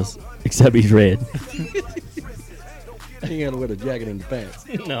Santa Claus, except he's red. He ain't gotta wear the jacket and the pants.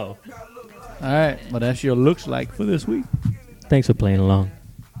 No. All right, well, that's your looks like for this week. Thanks for playing along.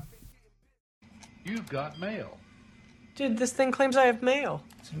 You've got mail. Dude, this thing claims I have mail.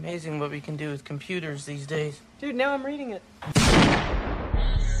 It's amazing what we can do with computers these days. Dude, now I'm reading it.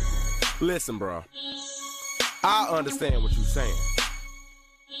 Listen, bro. I understand what you're saying,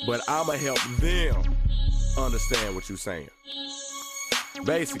 but I'ma help them understand what you're saying.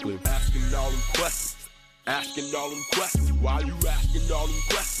 Basically, asking all them questions. Asking all them questions. Why you asking all them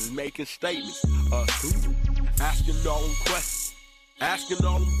questions? Making statements. Asking all them questions. Asking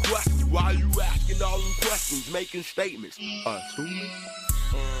all them questions. Why you asking all them questions? Making statements.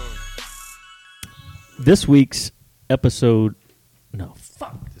 This week's episode. No,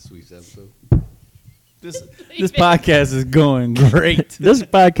 fuck. This week's episode. This podcast is going great. This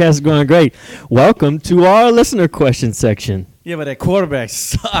podcast is going great. Welcome to our listener question section. Yeah, but that quarterback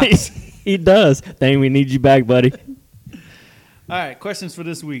sucks. He does. Thane, we need you back, buddy. All right, questions for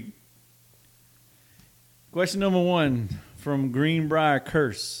this week. Question number 1 from Greenbrier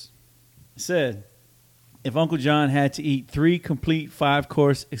Curse. It said, if Uncle John had to eat 3 complete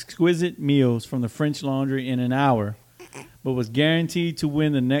 5-course exquisite meals from the French Laundry in an hour, but was guaranteed to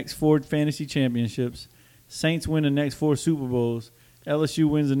win the next 4 fantasy championships, Saints win the next 4 Super Bowls, LSU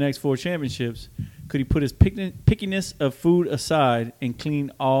wins the next 4 championships, could he put his pickiness of food aside and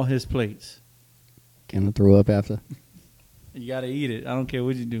clean all his plates? Can I throw up after? You got to eat it. I don't care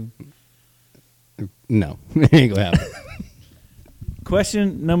what you do. No. Ain't gonna happen.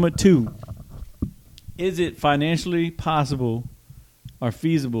 Question number 2. Is it financially possible or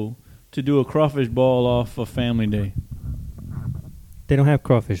feasible to do a crawfish ball off for Family Day? They don't have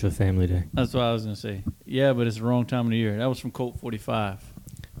crawfish for Family Day. That's what I was going to say. Yeah, but it's the wrong time of the year. That was from Colt 45.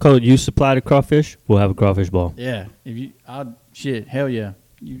 Colt, you supply the crawfish, we'll have a crawfish ball. Yeah. Hell yeah.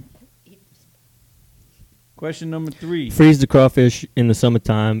 Question number 3. Freeze the crawfish in the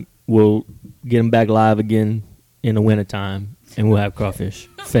summertime. We'll get them back live again in the wintertime, and we'll have crawfish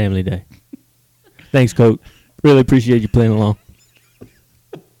Family Day. Thanks, Colt. Really appreciate you playing along.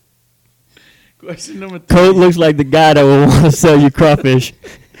 Question number 3. Colt looks like the guy that will want to sell you crawfish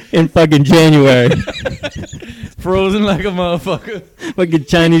in fucking January. Frozen like a motherfucker. Fucking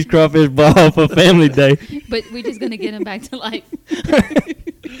Chinese crawfish ball for Family Day. But we're just going to get him back to life.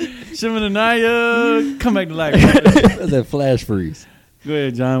 Shimananaya, come back to life. That's that flash freeze. Go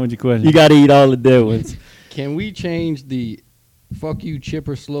ahead, John, with your question. You got to eat all the dead ones. Can we change the fuck you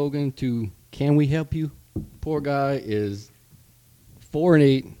Chipper slogan to can we help you? Poor guy is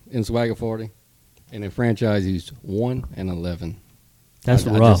 4-8 in Swagger 40, and in franchise he's 1-11. That's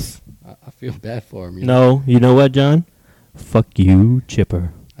rough. I feel bad for him. No, you know what, John? Fuck you,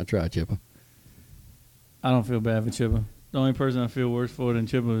 Chipper. I tried Chipper. I don't feel bad for Chipper. The only person I feel worse for than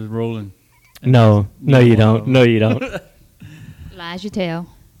Chipper is Roland. No, you don't. No, you don't. Lies you tell.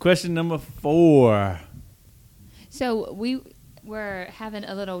 Question number 4. So we were having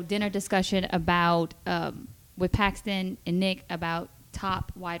a little dinner discussion about with Paxton and Nick about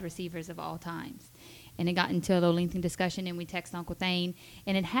top wide receivers of all times. and it got into a little lengthy discussion, and we text Uncle Thane.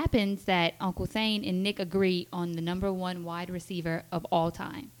 And it happens that Uncle Thane and Nick agree on the number 1 wide receiver of all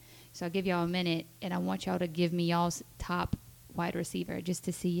time. So I'll give y'all a minute, and I want y'all to give me y'all's top wide receiver just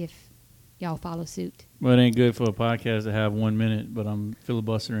to see if y'all follow suit. Well, it ain't good for a podcast to have 1 minute, but I'm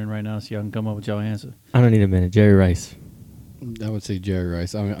filibustering right now so y'all can come up with y'all answer. I don't need a minute. Jerry Rice. I would say Jerry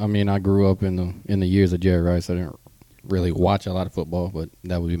Rice. I mean, I grew up in the years of Jerry Rice. I didn't really watch a lot of football, but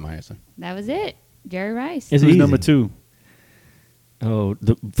that would be my answer. That was it. Jerry Rice. It's Who's easy. number 2? Oh,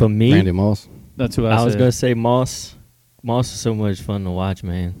 for me, Randy Moss. That's who I said. was gonna say Moss. Moss is so much fun to watch,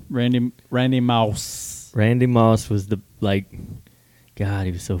 man. Randy Moss. Randy Moss was God,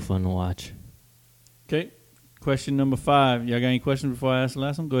 he was so fun to watch. Okay. Question number 5. Y'all got any questions before I ask the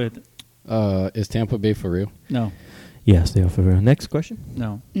last one? Go ahead. Is Tampa Bay for real? No. Yes, they are for real. Next question.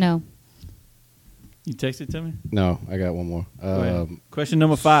 No. No. You texted to me? No, I got one more. Go ahead. Question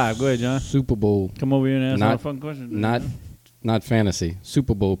number 5. Go ahead, John. Super Bowl. Come over here and ask all the fucking questions. Not fantasy.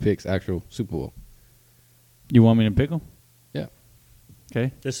 Super Bowl picks. Actual Super Bowl. You want me to pick them? Yeah.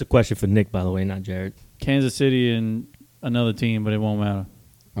 Okay. This is a question for Nick, by the way, not Jared. Kansas City and another team, but it won't matter.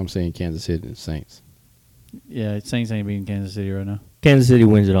 I'm saying Kansas City and Saints. Yeah, Saints ain't beating Kansas City right now. Kansas City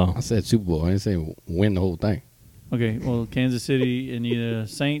wins it all. I said Super Bowl. I didn't say win the whole thing. Okay, well, Kansas City in either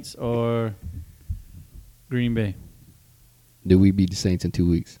Saints or Green Bay. Do we beat the Saints in 2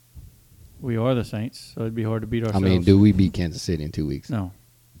 weeks? We are the Saints, so it'd be hard to beat I ourselves. mean, do we beat Kansas City in 2 weeks? No.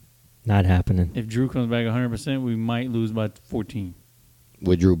 Not happening. If Drew comes back 100%, we might lose by 14.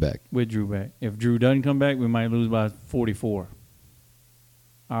 With Drew back. With Drew back. If Drew doesn't come back, we might lose by 44.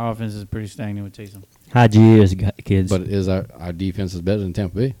 Our offense is pretty stagnant with Taysom. High GS, kids. But is our defense is better than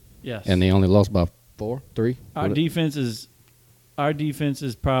Tampa Bay? Yes. And they only lost by 3? Our defense is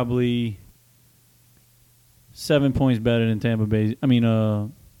probably 7 points better than Tampa Bay.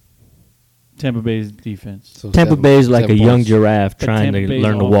 Tampa Bay's defense. So Tampa Bay's like a young giraffe trying to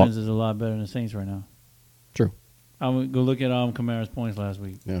learn to walk. Offense is a lot better than the Saints right now. True. I would go look at Kamara's points last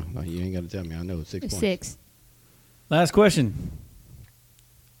week. Yeah, no, you ain't got to tell me. I know it's 6 points. 6. Last question.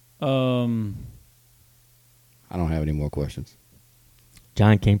 I don't have any more questions.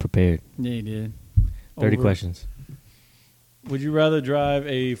 John came prepared. Yeah, he did. 30 questions. Would you rather drive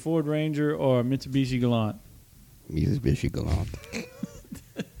a Ford Ranger or a Mitsubishi Galant? Mitsubishi Galant.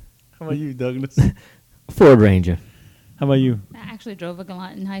 How about you, Douglas? Ford Ranger. How about you? I actually drove a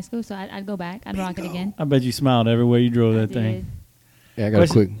Galant in high school, so I'd go back. I'd rock it again. I bet you smiled everywhere you drove that thing. Yeah, I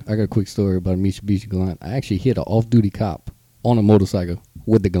got a quick story about a Mitsubishi Galant. I actually hit an off-duty cop on a motorcycle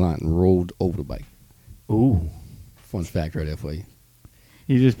with the Galant and rolled over the bike. Ooh. Fun fact right there for you.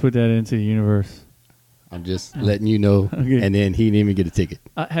 You just put that into the universe. I'm just letting you know, Okay. and then he didn't even get a ticket.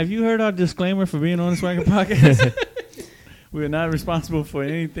 Have you heard our disclaimer for being on the Swagger Podcast? We are not responsible for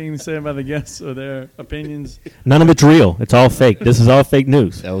anything said by the guests or their opinions. None of it's real. It's all fake. This is all fake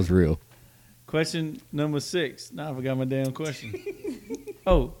news. That was real. Question number 6. Now I forgot my damn question.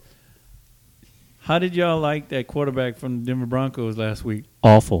 Oh. How did y'all like that quarterback from the Denver Broncos last week?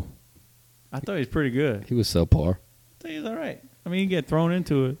 Awful. I thought he was pretty good. He was subpar. I thought he was all right. I mean, you get thrown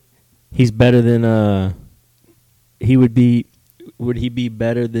into it. He's better than would he be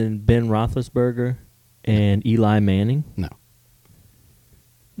better than Ben Roethlisberger and Eli Manning? No.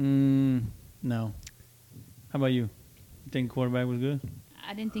 No. How about you? You think the quarterback was good?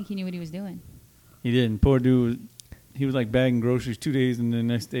 I didn't think he knew what he was doing. He didn't. Poor dude. He was like bagging groceries 2 days, and the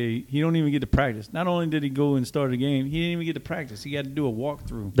next day he don't even get to practice. Not only did he go and start a game, he didn't even get to practice. He had to do a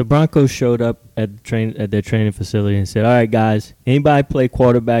walkthrough. The Broncos showed up at their training facility and said, "All right, guys, anybody play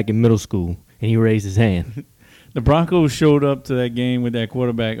quarterback in middle school?" And he raised his hand. The Broncos showed up to that game with that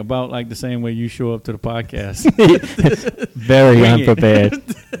quarterback about like the same way you show up to the podcast. Very unprepared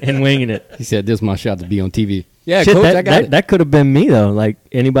and winging it. He said, "This is my shot to be on TV." Yeah, Shit, coach, I got it. That could have been me though. Like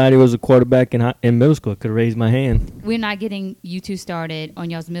anybody who was a quarterback in middle school could have raised my hand. We're not getting you two started on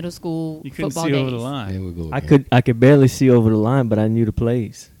y'all's middle school You couldn't football see days. over the line. There we go I could barely see over the line, but I knew the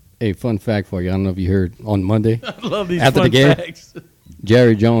plays. Hey, fun fact for you. I don't know if you heard on Monday. I love these after fun the game, facts.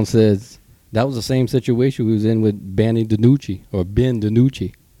 Jerry Jones says that was the same situation we was in with Ben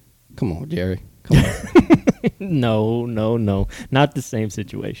DiNucci. Come on, Jerry. Come on. No. Not the same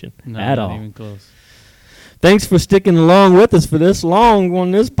situation No, at not all. even close. Thanks for sticking along with us for this long on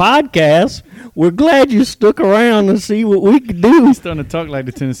this podcast. We're glad you stuck around to see what we could do. He's starting to talk like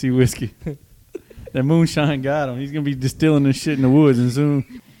the Tennessee whiskey. That moonshine got him. He's going to be distilling this shit in the woods and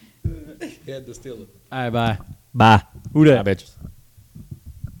soon. He had to steal it. All right, bye. Bye. Who that? Bye, bitches.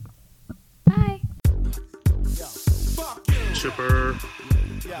 Bye. Chipper.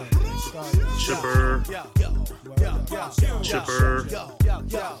 Chipper. Chipper.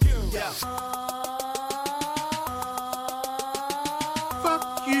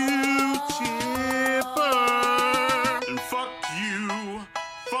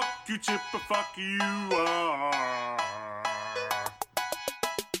 fuck you are.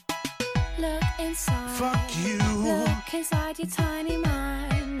 Look inside. Fuck you. Look inside your tiny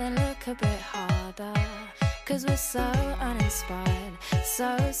mind, then look a bit harder. 'Cause we're so uninspired, so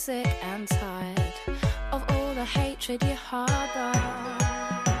sick and tired of all the hatred you harbor.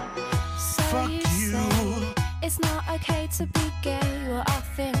 So fuck you you. say it's not okay to be gay. Well, I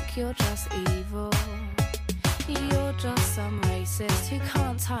think you're just evil. You're just some racist who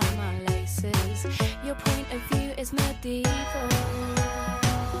can't tie my laces. Your point of view is medieval.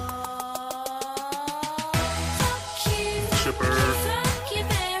 Shipper. Fuck you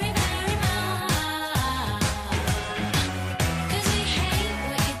very, very much. 'Cause we hate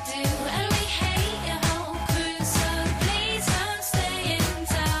what you do and we hate your whole crew. So please don't stay in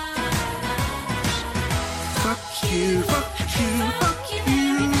touch. Fuck you.